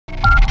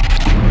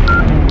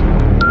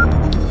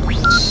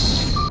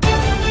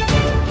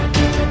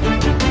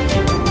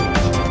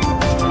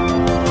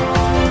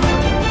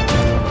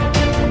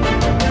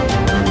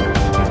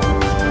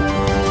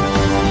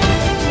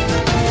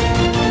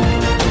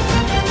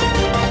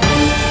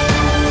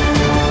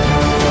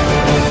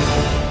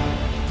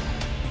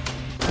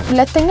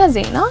ሁለተኛ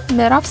ዜና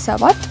ምዕራፍ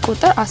 7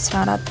 ቁጥር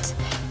 14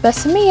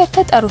 በስሜ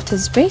የተጠሩት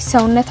ሕዝቤ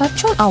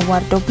ሰውነታቸውን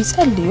አዋርደው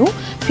ቢጸልዩ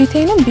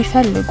ፊቴንም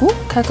ቢፈልጉ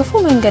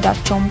ከክፉ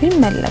መንገዳቸውን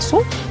ቢመለሱ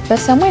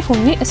በሰማይ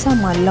ሆኜ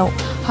እሰማለሁ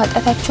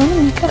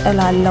ኃጢአታቸውንም ይቅር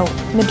እላለሁ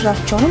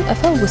ምድራቸውንም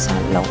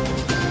እፈውሳለሁ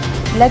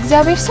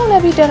ለእግዚአብሔር ሰው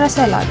ነብይ ደረሰ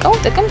ላቀው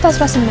ጥቅምት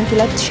 18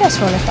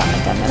 2012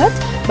 ዓ.ም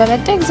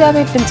በመጣ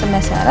እግዚአብሔር ድምጽ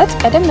መሰረት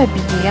ቀደም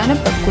ብዬ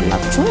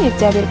ያነበብኩላችሁ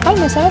የእግዚአብሔር ቃል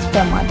መሰረት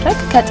በማድረግ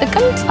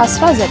ከጥቅምት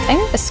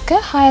 19 እስከ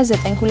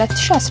 29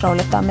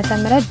 2012 ዓ.ም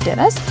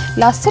ድረስ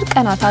ለ10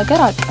 ቀናት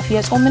ሀገር አቀፍ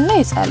የጾምና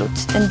የጸሎት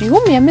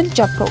እንዲሁም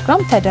የምልጃ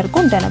ፕሮግራም ተደርጎ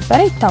እንደነበረ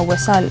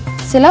ይታወሳል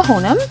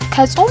ስለሆነም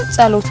ከጾም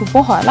ጸሎቱ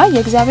በኋላ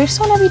የእግዚአብሔር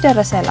ሰው ነብይ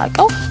ደረሰ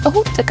ላቀው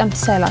እሁድ ጥቅምት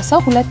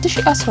 30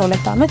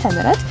 2012 ዓ.ም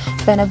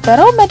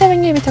በነበረው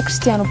መደበኛ የቤተክርስቲያኑ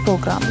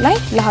ፕሮግራም ላይ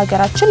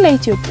ለሀገራችን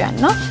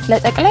ለኢትዮጵያና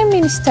ለጠቅላይ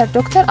ሚኒስትር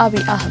ዶክተር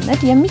አብይ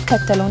አህመድ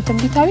የሚከተለውን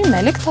ትንቢታዊ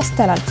መልእክት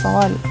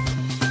አስተላልፈዋል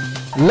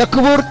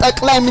ለክቡር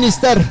ጠቅላይ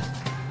ሚኒስትር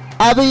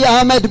አብይ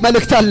አህመድ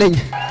መልእክት አለኝ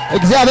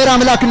እግዚአብሔር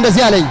አምላክ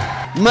እንደዚህ አለኝ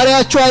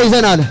መሪያችሁ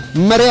አይዘናል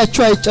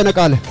መሪያችሁ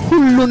አይጨነቃል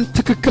ሁሉን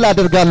ትክክል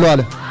አድርጋለሁ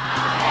አለ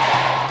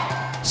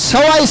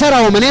ሰው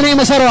አይሰራውም እኔ ነኝ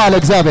መሰራው አለ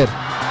እግዚአብሔር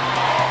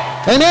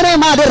እኔ ነኝ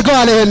ማደርገው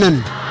አለ ይሄንን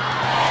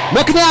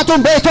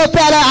ምክንያቱም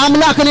በኢትዮጵያ ላይ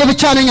አምላክ እኔ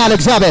ብቻ ነኝ አለ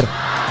እግዚአብሔር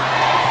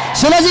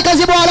ስለዚህ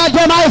ከዚህ በኋላ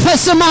ደም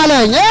አይፈስም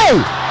አለኝ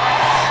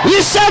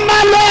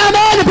ይሰማል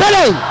አሜን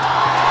በለኝ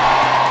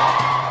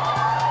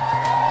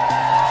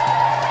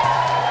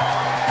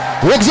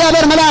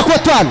የእግዚአብሔር መልአክ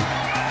ወጥቷል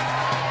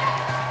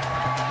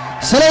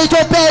ስለ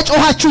ኢትዮጵያ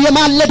ጮኻችሁ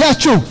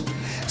የማለዳችሁ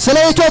ስለ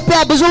ኢትዮጵያ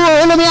ብዙ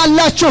ህልም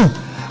ያላችሁ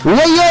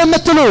ወየው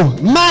የምትሉ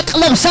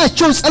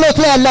ማቅለብሳችሁ ጸሎት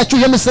ላይ ያላችሁ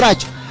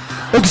የምስራች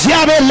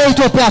እግዚአብሔር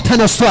ለኢትዮጵያ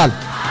ተነስቷል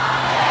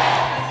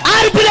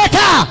አርብለታ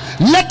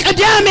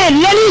ለቀዳሜ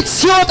ለሊት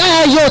ሲወጣ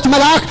ያየሁት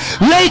መልአክ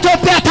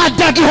ለኢትዮጵያ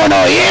ታዳጊ ሆኖ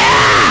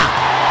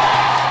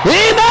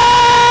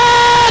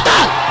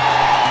ይመጣል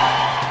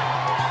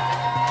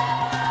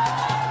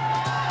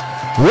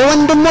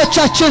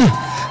የወንድሞቻችን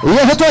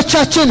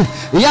የእህቶቻችን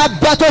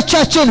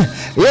የአባቶቻችን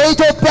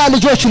የኢትዮጵያ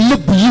ልጆች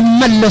ልብ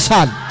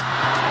ይመለሳል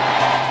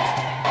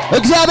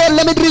እግዚአብሔር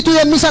ለምድሪቱ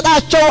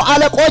የሚሰጣቸው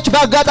አለቆች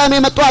በአጋጣሚ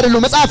መጡ አይደሉ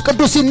መጽሐፍ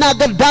ቅዱስ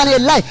ሲናገር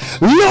ዳንኤል ላይ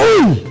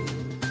ልዑል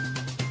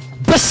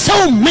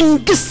በሰው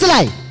መንግስት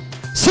ላይ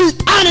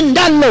ስልጣን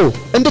እንዳለው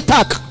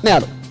እንድታቅ ነው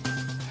ያለው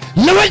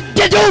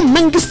ለወደደው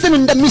መንግስትን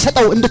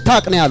እንደሚሰጠው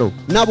እንድታቅ ነው ያለው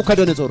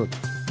ናቡከደነጾር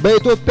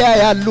በኢትዮጵያ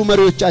ያሉ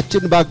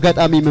መሪዎቻችን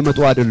በአጋጣሚ መመጡ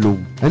አይደሉም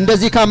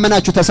እንደዚህ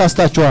ካመናችሁ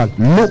ተሳስታችኋል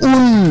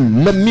ልዑል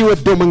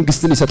ለሚወደው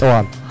መንግስትን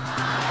ይሰጠዋል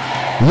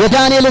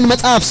የዳንኤልን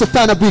መጽሐፍ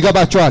ስታነቡ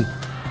ይገባችኋል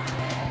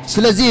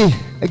ስለዚህ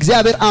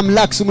እግዚአብሔር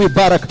አምላክ ስሙ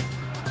ይባረክ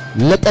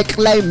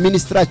ለጠቅላይ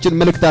ሚኒስትራችን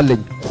መልእክት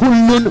አለኝ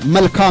ሁሉን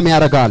መልካም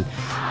ያረጋል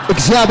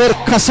እግዚአብሔር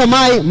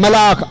ከሰማይ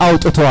መልአክ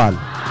አውጥቷል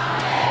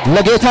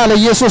ለጌታ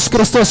ለኢየሱስ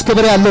ክርስቶስ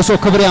ክብር ያለው ሰው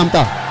ክብር ያምጣ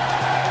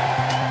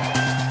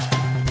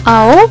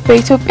አዎ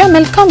በኢትዮጵያ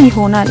መልካም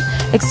ይሆናል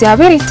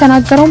እግዚአብሔር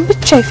የተናገረውን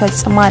ብቻ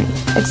ይፈጽማል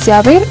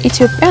እግዚአብሔር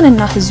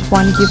ኢትዮጵያንና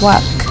ሕዝቧን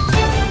ይባርክ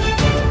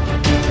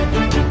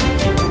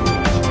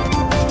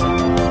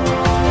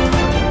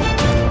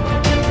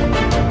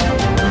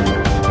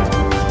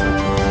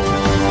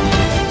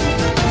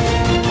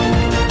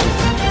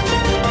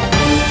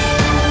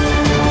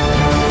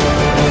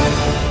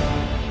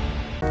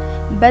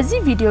በዚህ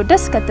ቪዲዮ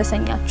ደስ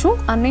ከተሰኛችሁ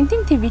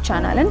አኖይንቲንግ ቲቪ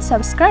ቻናልን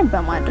ሰብስክራይብ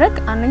በማድረግ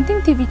አኖይንቲንግ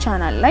ቲቪ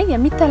ቻናል ላይ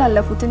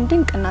የሚተላለፉትን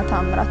ድንቅና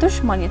ተአምራቶች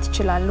ማግኘት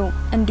ይችላሉ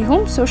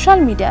እንዲሁም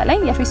ሶሻል ሚዲያ ላይ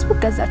የፌስቡክ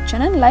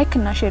ገጻችንን ላይክ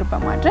እና ሼር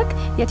በማድረግ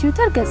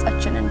የትዊተር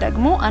ገጻችንን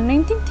ደግሞ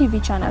አኖይንቲንግ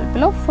ቲቪ ቻናል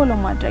ብለው ፎሎ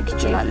ማድረግ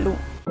ይችላሉ